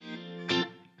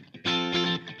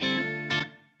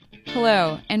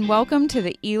Hello, and welcome to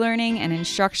the E-Learning and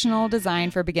Instructional Design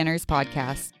for Beginners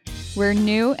podcast, where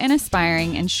new and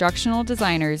aspiring instructional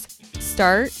designers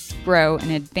start, grow,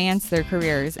 and advance their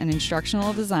careers in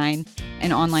instructional design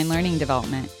and online learning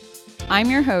development.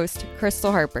 I'm your host,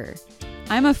 Crystal Harper.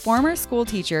 I'm a former school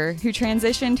teacher who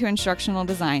transitioned to instructional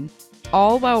design,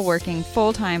 all while working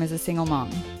full-time as a single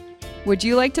mom. Would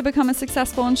you like to become a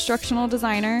successful instructional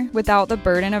designer without the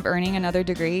burden of earning another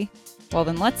degree? Well,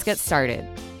 then let's get started.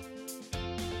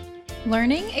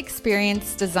 Learning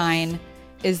experience design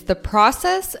is the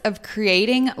process of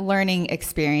creating learning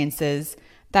experiences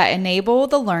that enable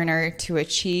the learner to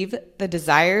achieve the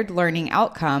desired learning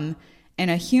outcome in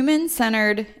a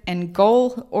human-centered and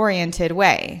goal-oriented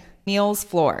way. Niels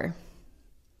Floor.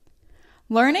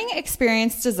 Learning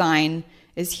experience design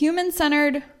is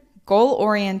human-centered,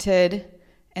 goal-oriented,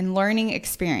 and learning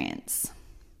experience.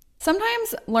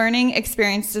 Sometimes learning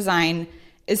experience design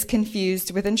is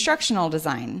confused with instructional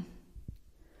design.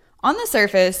 On the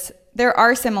surface, there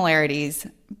are similarities,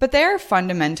 but they are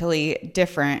fundamentally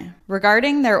different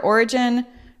regarding their origin,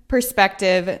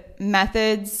 perspective,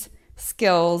 methods,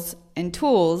 skills, and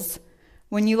tools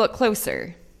when you look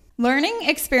closer. Learning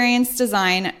experience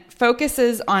design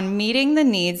focuses on meeting the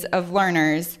needs of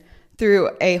learners through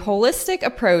a holistic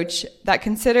approach that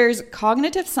considers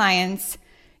cognitive science,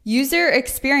 user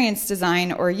experience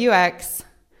design or UX,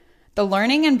 the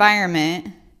learning environment,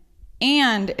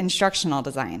 and instructional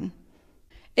design.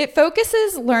 It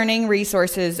focuses learning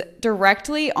resources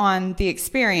directly on the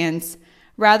experience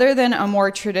rather than a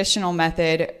more traditional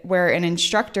method where an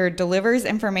instructor delivers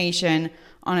information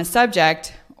on a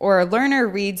subject or a learner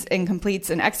reads and completes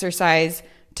an exercise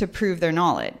to prove their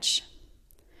knowledge.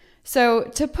 So,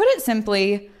 to put it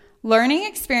simply, learning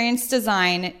experience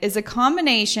design is a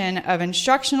combination of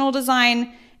instructional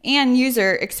design and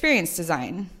user experience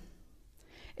design.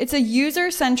 It's a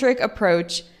user-centric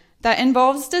approach that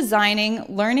involves designing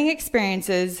learning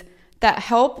experiences that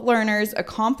help learners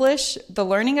accomplish the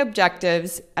learning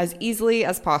objectives as easily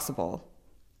as possible.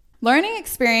 Learning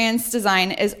experience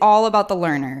design is all about the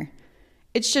learner.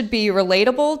 It should be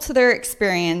relatable to their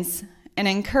experience and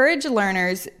encourage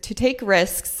learners to take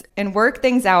risks and work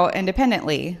things out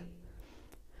independently.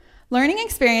 Learning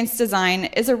experience design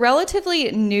is a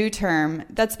relatively new term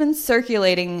that's been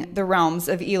circulating the realms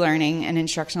of e-learning and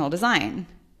instructional design.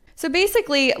 So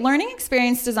basically, learning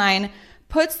experience design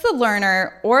puts the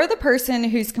learner or the person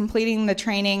who's completing the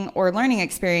training or learning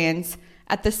experience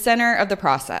at the center of the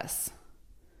process.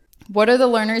 What are the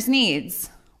learner's needs?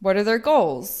 What are their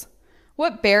goals?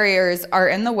 What barriers are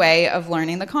in the way of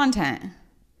learning the content?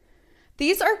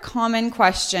 These are common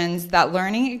questions that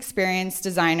learning experience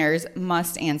designers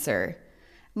must answer,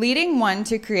 leading one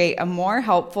to create a more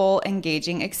helpful,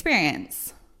 engaging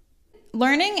experience.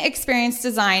 Learning experience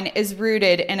design is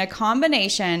rooted in a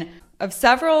combination of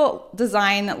several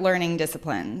design learning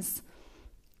disciplines.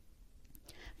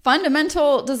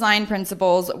 Fundamental design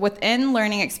principles within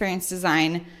learning experience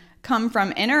design come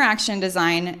from interaction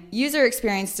design, user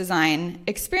experience design,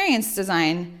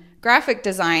 graphic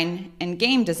design, and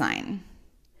game design.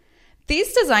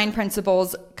 These design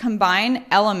principles combine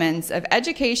elements of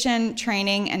education,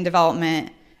 training, and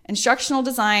development, instructional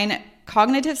design,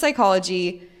 cognitive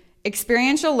psychology,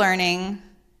 experiential learning,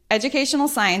 educational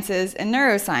sciences, and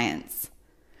neuroscience.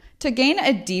 To gain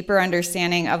a deeper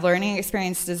understanding of learning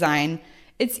experience design,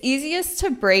 it's easiest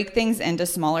to break things into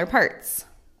smaller parts: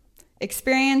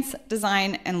 experience,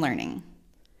 design, and learning.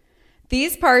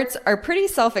 These parts are pretty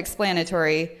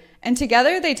self-explanatory, and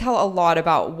together they tell a lot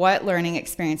about what learning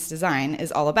experience design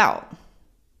is all about.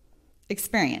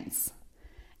 Experience.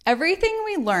 Everything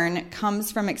we learn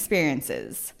comes from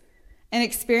experiences. An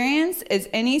experience is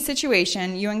any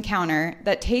situation you encounter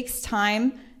that takes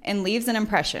time and leaves an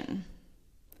impression.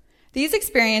 These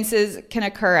experiences can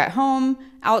occur at home,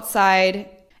 outside,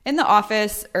 in the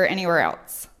office, or anywhere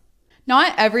else.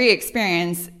 Not every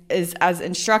experience is as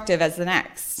instructive as the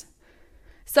next.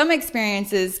 Some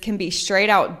experiences can be straight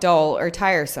out dull or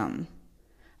tiresome.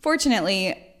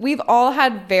 Fortunately, we've all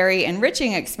had very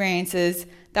enriching experiences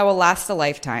that will last a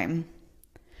lifetime.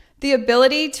 The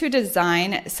ability to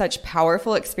design such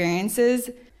powerful experiences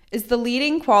is the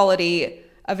leading quality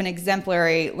of an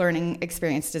exemplary learning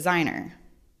experience designer.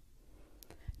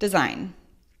 Design.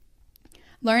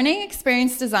 Learning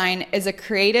experience design is a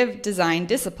creative design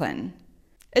discipline.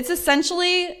 It's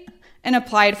essentially an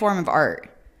applied form of art.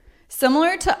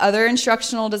 Similar to other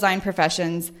instructional design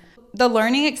professions, the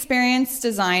learning experience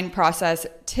design process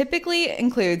typically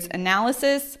includes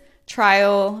analysis,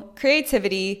 trial,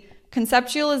 creativity,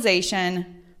 conceptualization,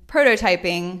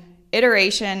 prototyping,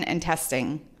 iteration, and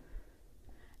testing.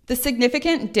 The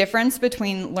significant difference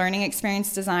between learning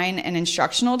experience design and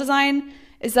instructional design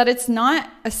is that it's not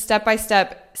a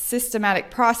step-by-step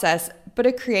systematic process, but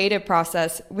a creative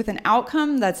process with an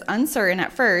outcome that's uncertain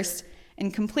at first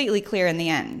and completely clear in the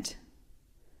end.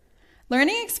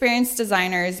 Learning experience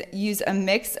designers use a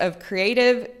mix of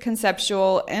creative,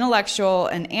 conceptual, intellectual,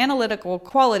 and analytical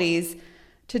qualities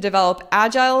to develop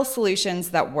agile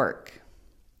solutions that work.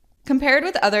 Compared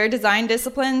with other design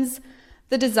disciplines,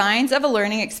 the designs of a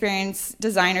learning experience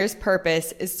designer's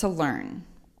purpose is to learn.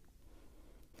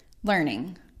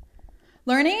 Learning.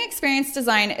 Learning experience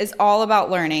design is all about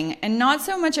learning and not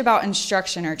so much about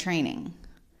instruction or training.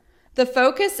 The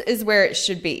focus is where it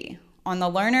should be, on the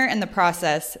learner and the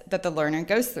process that the learner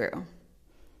goes through.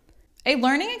 A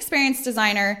learning experience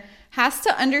designer has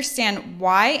to understand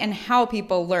why and how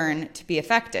people learn to be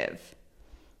effective.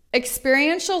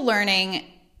 Experiential learning,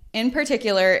 in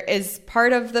particular, is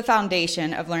part of the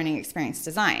foundation of learning experience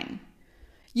design.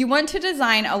 You want to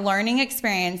design a learning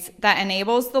experience that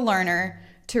enables the learner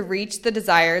to reach the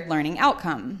desired learning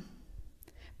outcome.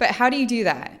 But how do you do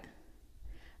that?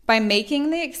 By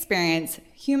making the experience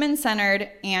human-centered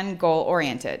and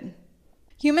goal-oriented.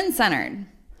 Human-centered.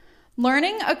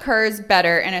 Learning occurs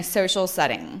better in a social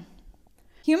setting.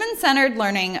 Human-centered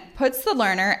learning puts the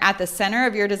learner at the center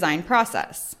of your design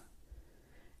process.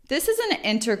 This is an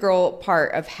integral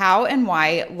part of how and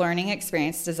why learning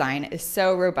experience design is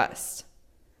so robust.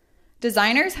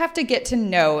 Designers have to get to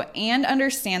know and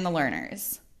understand the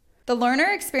learners. The learner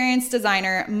experience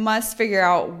designer must figure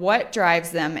out what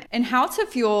drives them and how to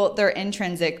fuel their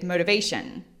intrinsic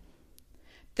motivation.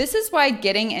 This is why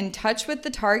getting in touch with the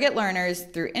target learners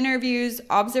through interviews,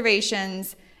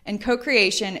 observations, and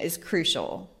co-creation is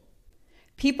crucial.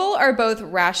 People are both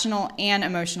rational and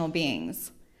emotional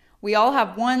beings. We all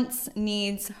have wants,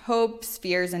 needs, hopes,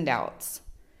 fears, and doubts.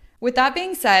 With that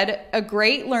being said, a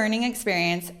great learning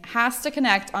experience has to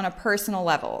connect on a personal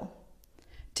level.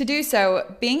 To do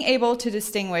so, being able to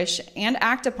distinguish and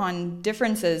act upon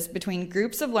differences between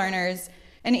groups of learners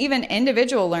and even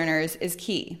individual learners is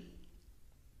key.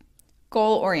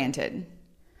 Goal-oriented.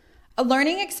 A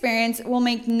learning experience will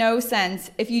make no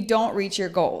sense if you don't reach your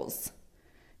goals.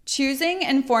 Choosing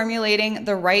and formulating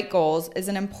the right goals is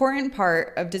an important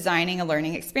part of designing a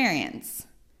learning experience.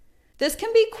 This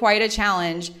can be quite a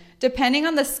challenge depending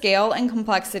on the scale and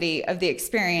complexity of the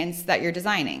experience that you're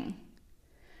designing.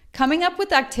 Coming up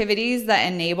with activities that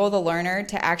enable the learner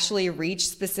to actually reach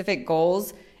specific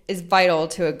goals is vital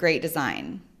to a great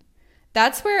design.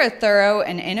 That's where a thorough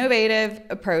and innovative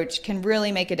approach can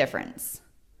really make a difference.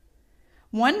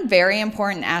 One very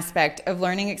important aspect of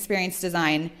learning experience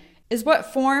design is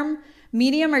what form,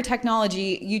 medium, or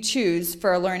technology you choose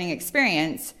for a learning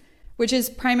experience, which is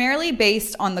primarily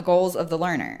based on the goals of the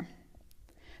learner.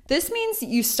 This means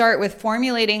you start with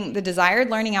formulating the desired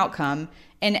learning outcome,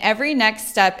 and every next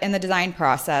step in the design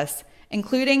process,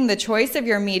 including the choice of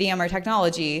your medium or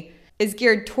technology, is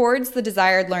geared towards the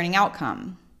desired learning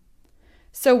outcome.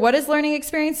 So what is learning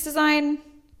experience design?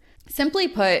 Simply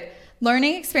put,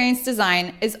 learning experience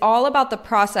design is all about the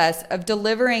process of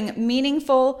delivering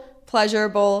meaningful,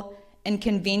 pleasurable, and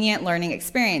convenient learning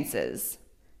experiences.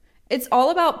 It's all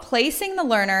about placing the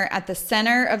learner at the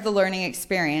center of the learning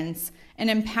experience and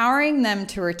empowering them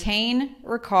to retain,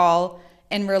 recall,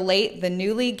 and relate the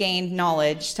newly gained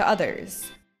knowledge to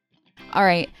others. All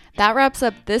right, that wraps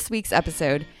up this week's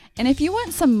episode. And if you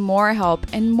want some more help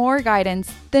and more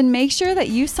guidance, then make sure that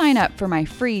you sign up for my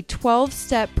free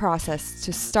 12-step process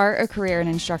to start a career in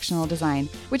instructional design,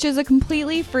 which is a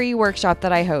completely free workshop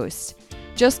that I host.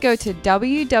 Just go to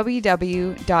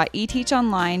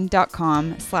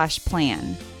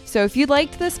www.eteachonline.com/plan. So if you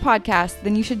liked this podcast,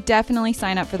 then you should definitely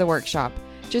sign up for the workshop.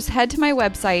 Just head to my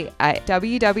website at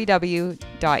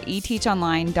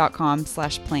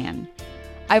www.eteachonline.com/plan.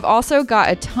 I've also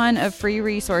got a ton of free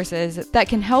resources that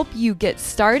can help you get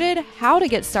started, how to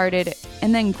get started,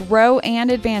 and then grow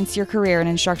and advance your career in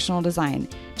instructional design.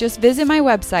 Just visit my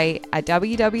website at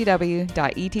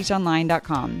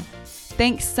www.eteachonline.com.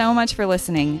 Thanks so much for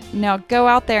listening. Now go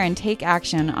out there and take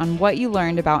action on what you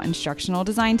learned about instructional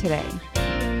design today.